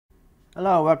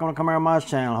Hello, welcome to Camaro Mods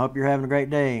channel. Hope you're having a great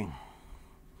day.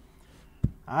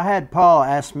 I had Paul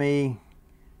ask me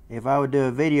if I would do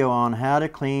a video on how to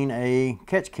clean a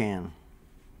catch can.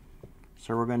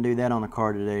 So we're going to do that on the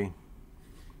car today.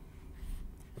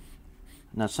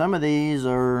 Now some of these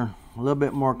are a little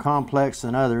bit more complex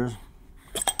than others.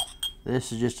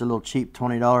 This is just a little cheap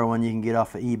 $20 one you can get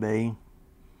off of eBay.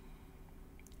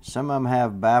 Some of them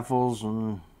have baffles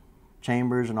and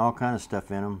chambers and all kind of stuff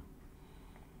in them.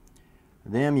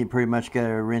 Them you pretty much got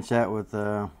to rinse out with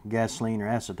gasoline or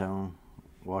acetone.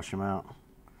 Wash them out.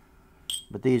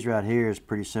 But these right here is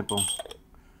pretty simple.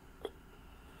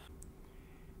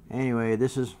 Anyway,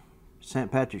 this is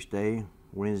St. Patrick's Day,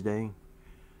 Wednesday.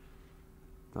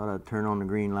 Thought I'd turn on the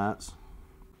green lights.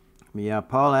 But yeah,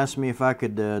 Paul asked me if I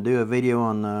could do a video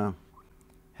on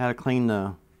how to clean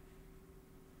the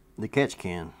catch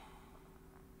can.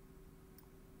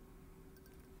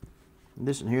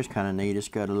 This one here's kind of neat. It's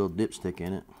got a little dipstick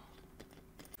in it.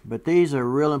 But these are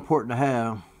real important to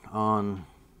have on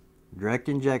direct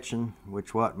injection,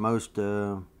 which what most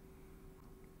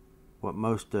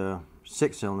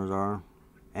six cylinders are,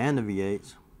 and the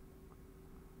V8s.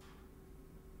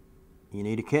 You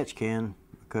need a catch can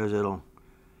because it'll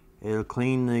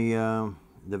clean the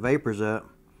vapors up,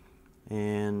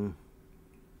 and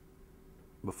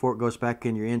before it goes back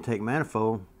in your intake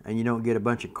manifold, and you don't get a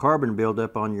bunch of carbon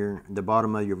buildup on the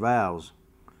bottom of your valves.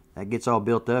 That gets all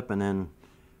built up, and then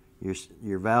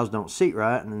your valves don't seat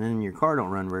right, and then your car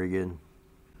don't run very good.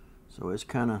 So it's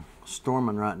kind of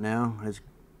storming right now.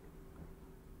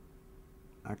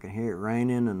 I can hear it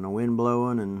raining and the wind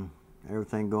blowing and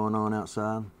everything going on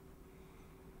outside.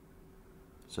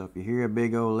 So if you hear a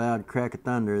big old loud crack of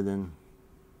thunder, then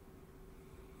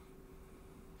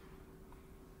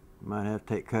you might have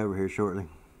to take cover here shortly.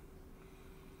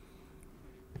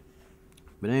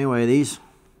 But anyway, these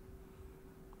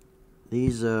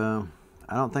I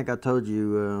don't think I told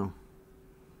you,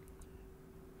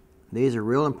 these are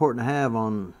real important to have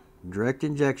on direct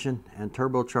injection and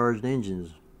turbocharged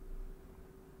engines.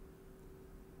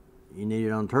 You need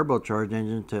it on turbocharged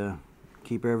engine to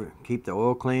keep the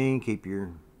oil clean, keep your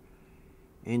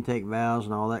intake valves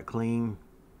and all that clean,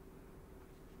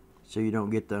 so you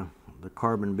don't get the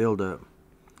carbon buildup.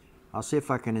 I'll see if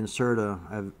I can insert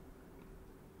a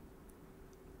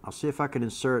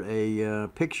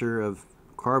picture of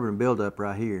carbon buildup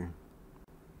right here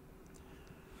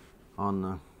on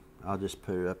the. I'll just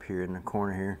put it up here in the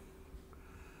corner here.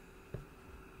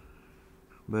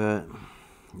 But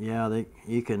yeah,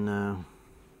 you can.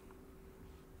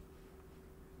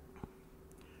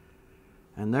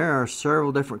 And there are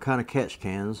several different kind of catch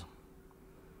cans.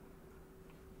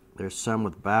 There's some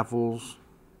with baffles,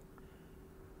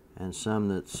 and some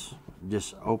that's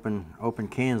just open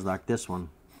cans like this one.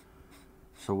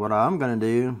 So what I'm gonna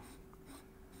do,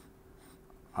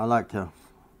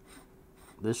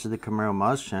 this is the Camaro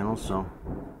Mods channel, so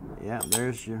yeah,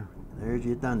 there's your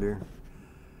thunder.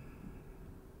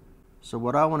 So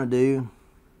what I want to do,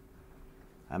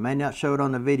 I may not show it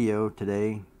on the video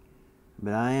today,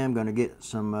 but I am going to get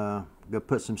some,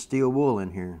 put some steel wool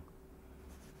in here.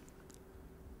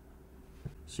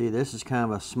 See, this is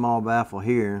kind of a small baffle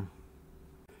here.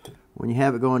 When you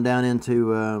have it going down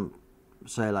into,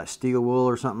 say like steel wool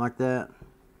or something like that,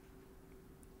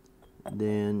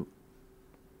 then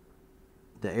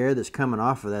the air that's coming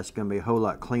off of that's going to be a whole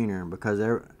lot cleaner, because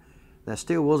that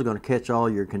steel wool is going to catch all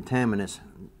your contaminants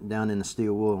down in the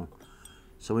steel wool.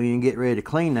 So when you get ready to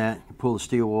clean that, you pull the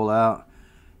steel wool out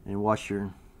and wash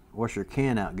your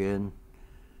can out good,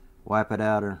 wipe it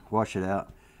out or wash it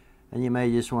out. And you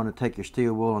may just want to take your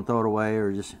steel wool and throw it away,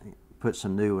 or just put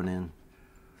some new one in.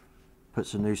 Put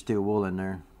some new steel wool in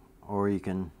there, or you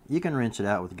can rinse it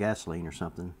out with gasoline or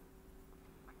something.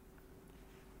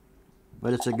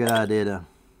 But it's a good idea to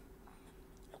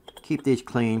keep these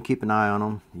clean, keep an eye on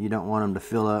them. You don't want them to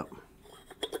fill up.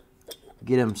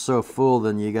 Get them so full,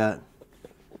 then you got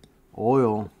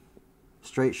oil,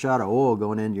 straight shot of oil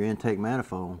going into your intake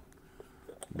manifold.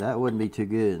 That wouldn't be too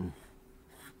good.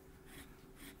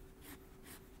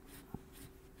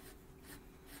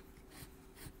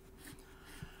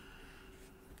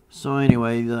 So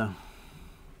anyway,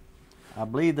 I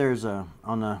believe there's on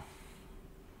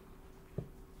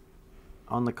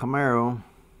the Camaro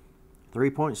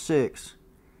 3.6,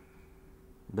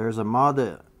 there's a mod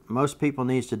that most people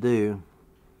needs to do.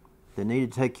 They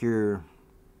need to take your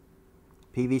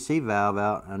PVC valve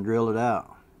out and drill it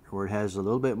out where it has a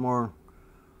little bit more.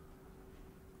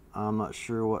 I'm not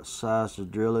sure what size to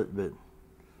drill it, but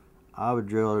I would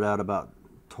drill it out about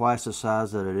twice the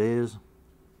size that it is.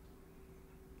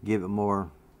 Give it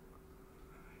more,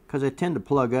 because they tend to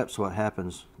plug up. So what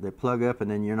happens, they plug up and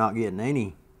then you're not getting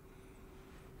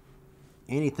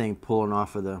anything pulling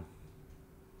off of the,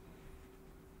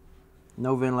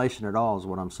 no ventilation at all is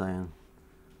what I'm saying.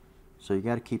 So you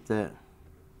got to keep that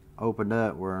opened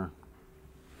up where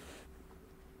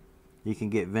you can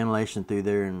get ventilation through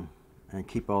there and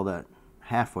keep all that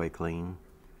halfway clean.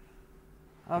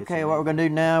 Okay, what we're gonna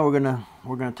do now, we're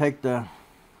gonna take go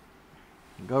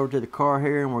over to the car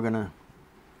here, and we're gonna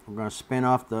spin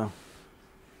off the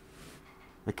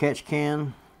catch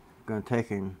can. We're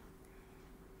gonna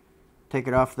take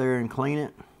it off there and clean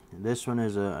it. This one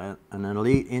is an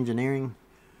Elite Engineering,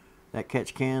 that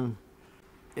catch can.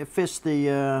 It fits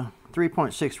the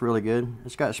 3.6 really good.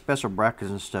 It's got special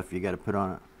brackets and stuff you got to put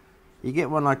on it. You get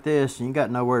one like this and you got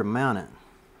nowhere to mount it.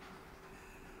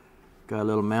 Got a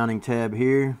little mounting tab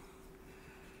here.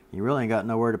 You really ain't got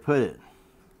nowhere to put it.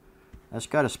 That's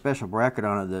got a special bracket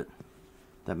on it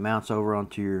that mounts over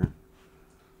onto your,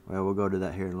 well, we'll go to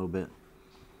that here in a little bit.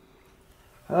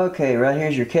 Okay, right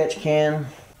here's your catch can.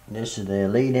 This is the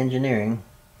Elite Engineering.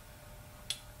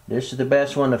 This is the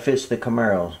best one that fits the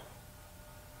Camaros,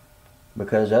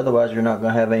 because otherwise you're not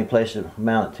going to have any place to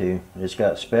mount it to. It's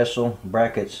got special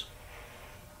brackets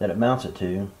that it mounts it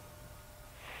to.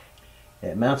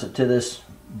 It mounts it to this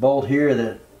bolt here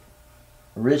that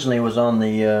originally was on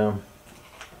the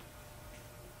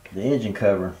engine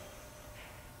cover.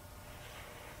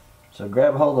 So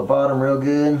grab hold of the bottom real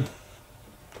good,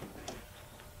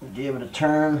 give it a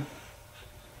turn,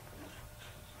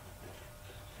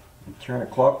 turn it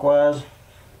clockwise.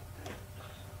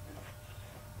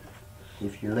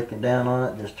 If you're looking down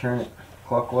on it, just turn it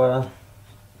clockwise.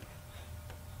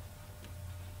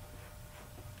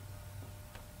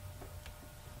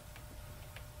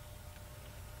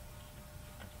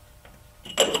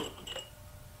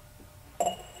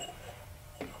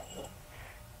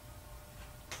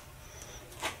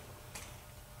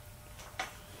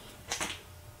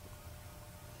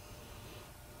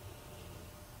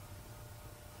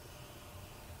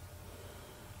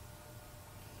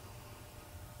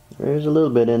 There's a little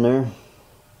bit in there.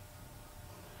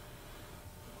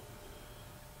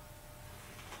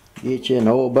 Get you an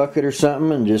oil bucket or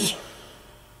something and just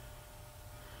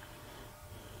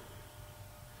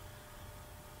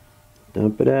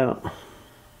dump it out.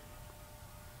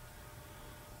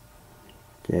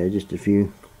 Yeah, just a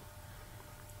few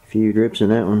drips in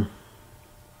that one.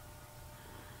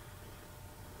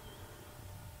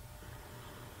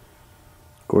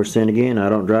 Of course, then again, I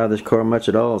don't drive this car much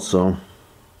at all, so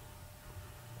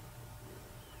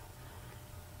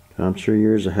I'm sure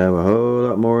yours will have a whole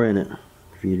lot more in it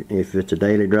if it's a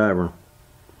daily driver.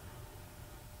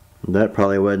 That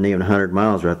probably wasn't even 100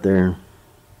 miles right there.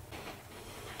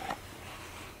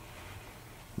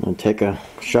 I'm going to take a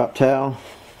shop towel,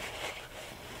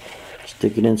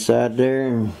 stick it inside there,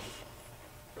 and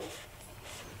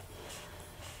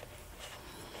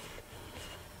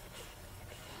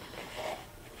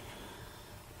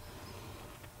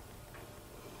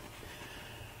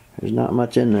there's not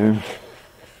much in there.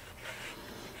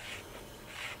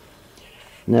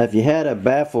 Now if you had a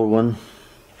baffled one,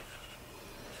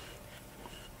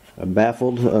 a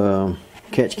baffled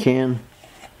catch can,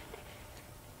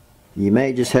 you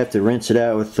may just have to rinse it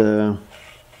out with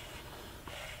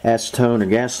acetone or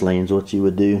gasoline is what you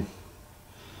would do.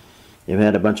 If it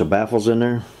had a bunch of baffles in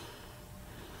there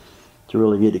to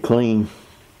really get it clean.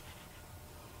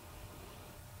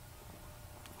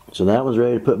 So that one's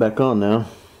ready to put back on now.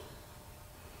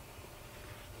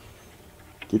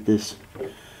 Get this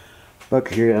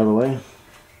bucket here out of the way.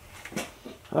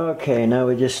 Okay, now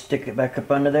we just stick it back up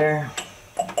under there.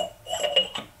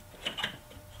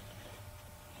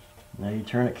 Now you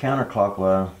turn it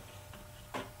counterclockwise.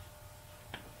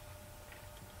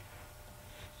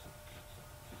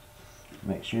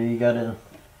 Make sure you're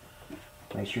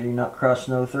not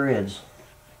crossing no threads.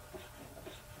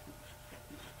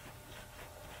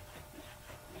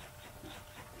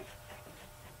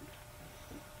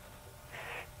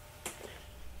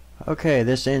 Okay,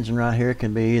 this engine right here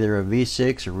can be either a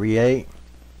V6 or V8.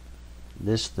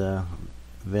 This is the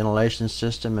ventilation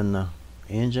system in the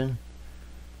engine.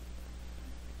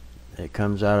 It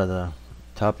comes out of the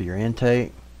top of your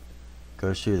intake,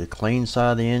 goes through the clean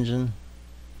side of the engine,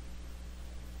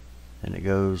 and it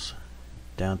goes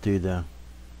down through the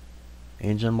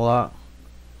engine block,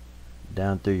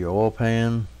 down through your oil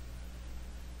pan,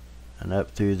 and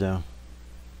up through the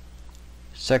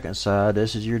second side.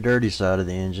 This is your dirty side of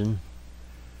the engine,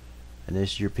 and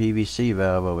this is your PVC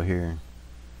valve over here,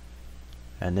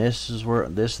 and this is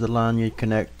the line you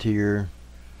connect to your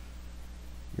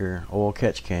oil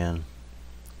catch can,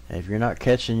 If you're not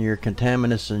catching your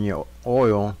contaminants in your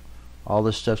oil, all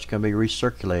this stuff's going to be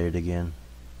recirculated again.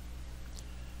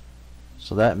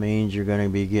 So that means you're going to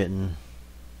be getting,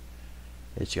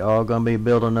 it's all going to be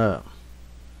building up.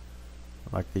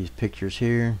 Like these pictures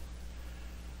here.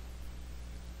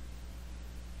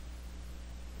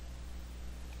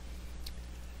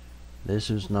 This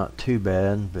is not too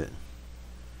bad, but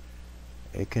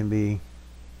it can be,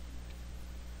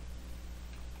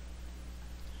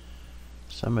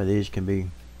 some of these can be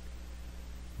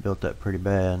built up pretty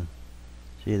bad.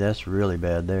 See, that's really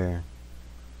bad there.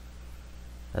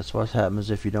 That's what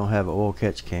happens if you don't have an oil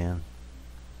catch can.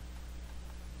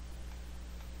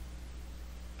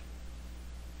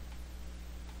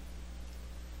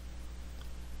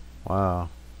 Wow.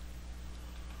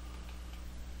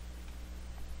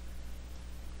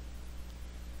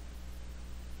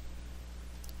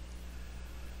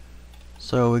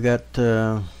 So we got,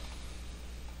 go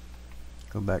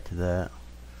back to that.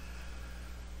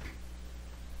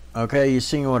 Okay, you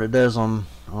seen what it does on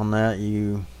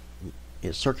that.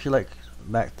 It circulates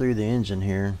back through the engine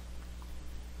here,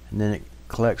 and then it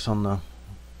collects on the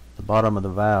bottom of the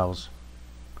valves.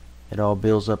 It all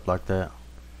builds up like that,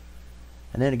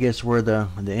 and then it gets where the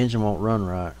engine won't run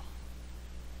right.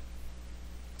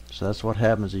 So that's what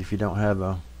happens if you don't have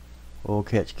a oil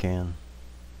catch can.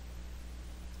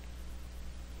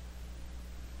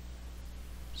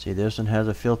 See, this one has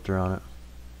a filter on it.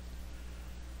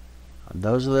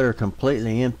 Those that are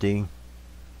completely empty,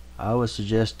 I would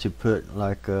suggest to put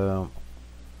like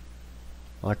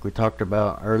we talked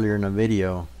about earlier in the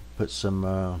video, put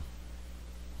some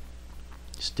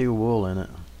steel wool in it.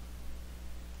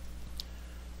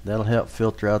 That'll help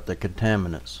filter out the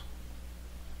contaminants,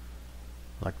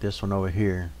 like this one over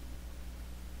here.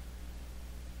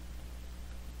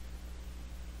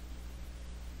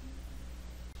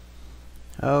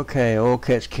 Okay, oil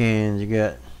catch cans. You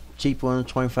got cheap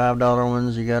ones, $25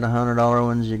 ones, you got $100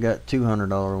 ones, you got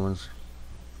 $200 ones.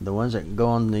 The ones that go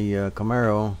on the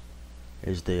Camaro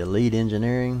is the Elite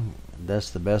Engineering.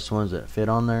 That's the best ones that fit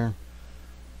on there,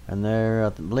 and I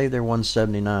believe they're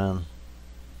 $179.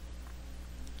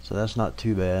 So that's not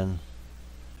too bad.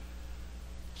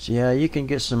 So yeah, you can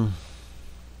get some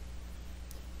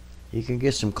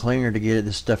cleaner to get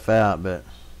this stuff out, but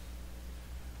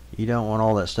you don't want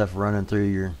all that stuff running through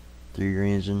your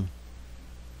engine.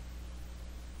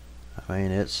 I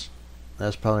mean, that's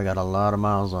probably got a lot of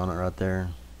miles on it right there.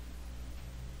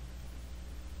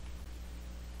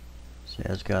 See,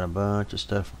 it's got a bunch of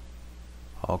stuff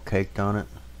all caked on it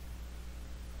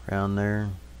around there.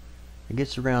 It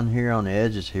gets around here on the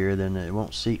edges here, then it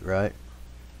won't seat right,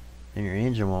 and your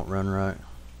engine won't run right.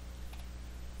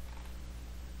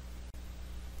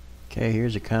 Okay,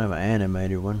 here's a kind of an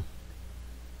animated one.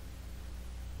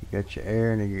 You got your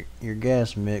air and your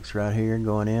gas mix right here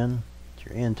going in. It's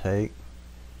your intake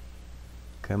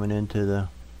coming into the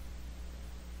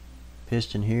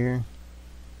piston here.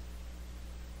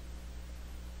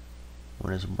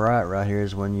 When it's bright right here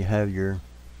is when you have your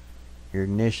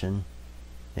ignition,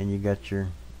 and you got your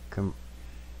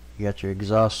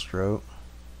exhaust stroke.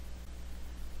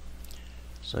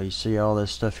 So you see all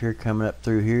this stuff here coming up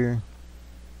through here,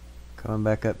 coming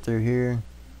back up through here.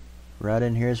 Right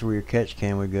in here is where your catch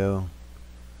can would go.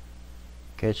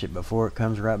 Catch it before it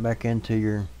comes right back into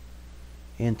your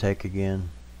intake again.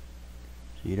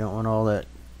 So you don't want all that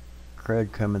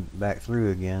crud coming back through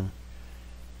again,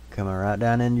 coming right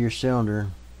down into your cylinder,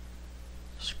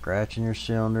 scratching your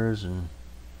cylinders and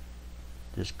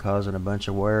just causing a bunch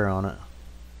of wear on it.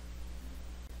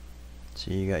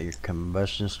 So you got your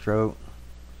combustion stroke,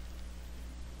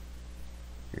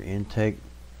 your intake,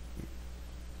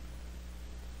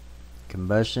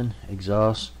 combustion,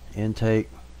 exhaust, intake,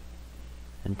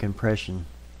 and compression.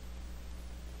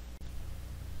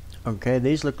 Okay,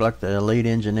 these look like the Elite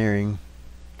Engineering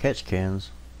catch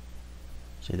cans.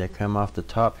 See, they come off the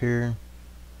top here.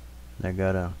 They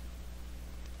got a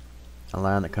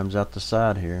line that comes out the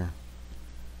side here.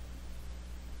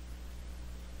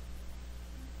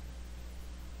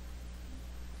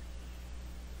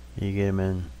 You get them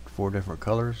in 4 different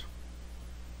colors.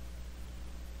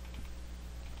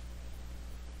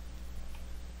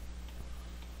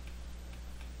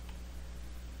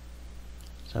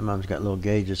 Some of them's got little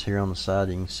gauges here on the side.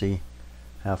 You can see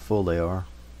how full they are.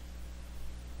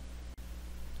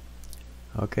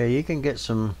 Okay, you can get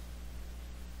some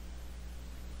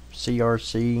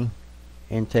CRC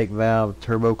intake valve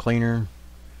turbo cleaner,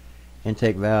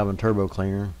 intake valve and turbo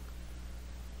cleaner.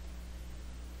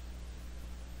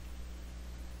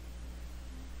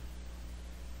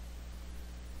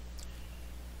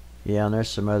 Yeah, and there's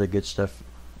some other good stuff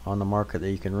on the market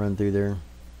that you can run through there.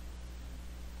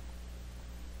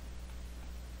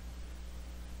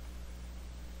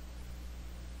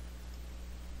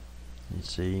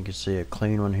 You can see a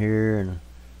clean one here and a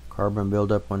carbon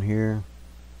buildup one here.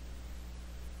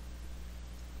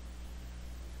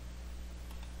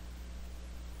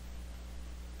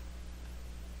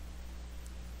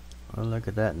 Oh, look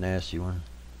at that nasty one.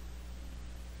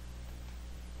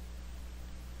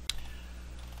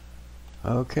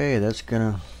 Okay, this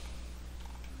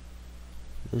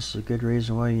is a good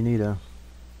reason why you need a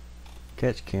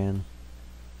catch can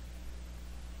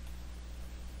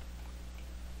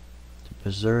to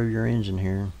preserve your engine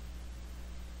here.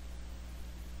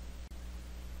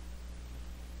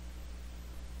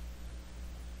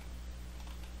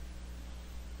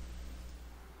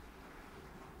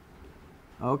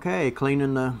 Okay,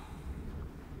 cleaning the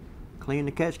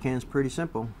catch can is pretty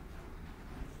simple.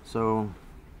 So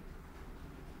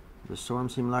the storm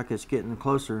seems like it's getting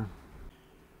closer.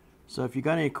 So if you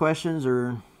got any questions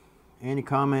or any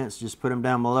comments, just put them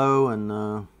down below.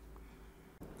 And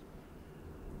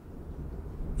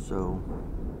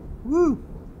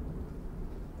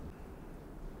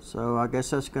so I guess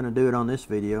that's going to do it on this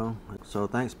video. So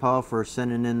thanks, Paul, for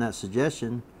sending in that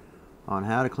suggestion on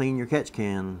how to clean your catch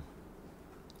can.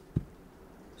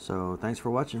 So thanks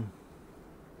for watching.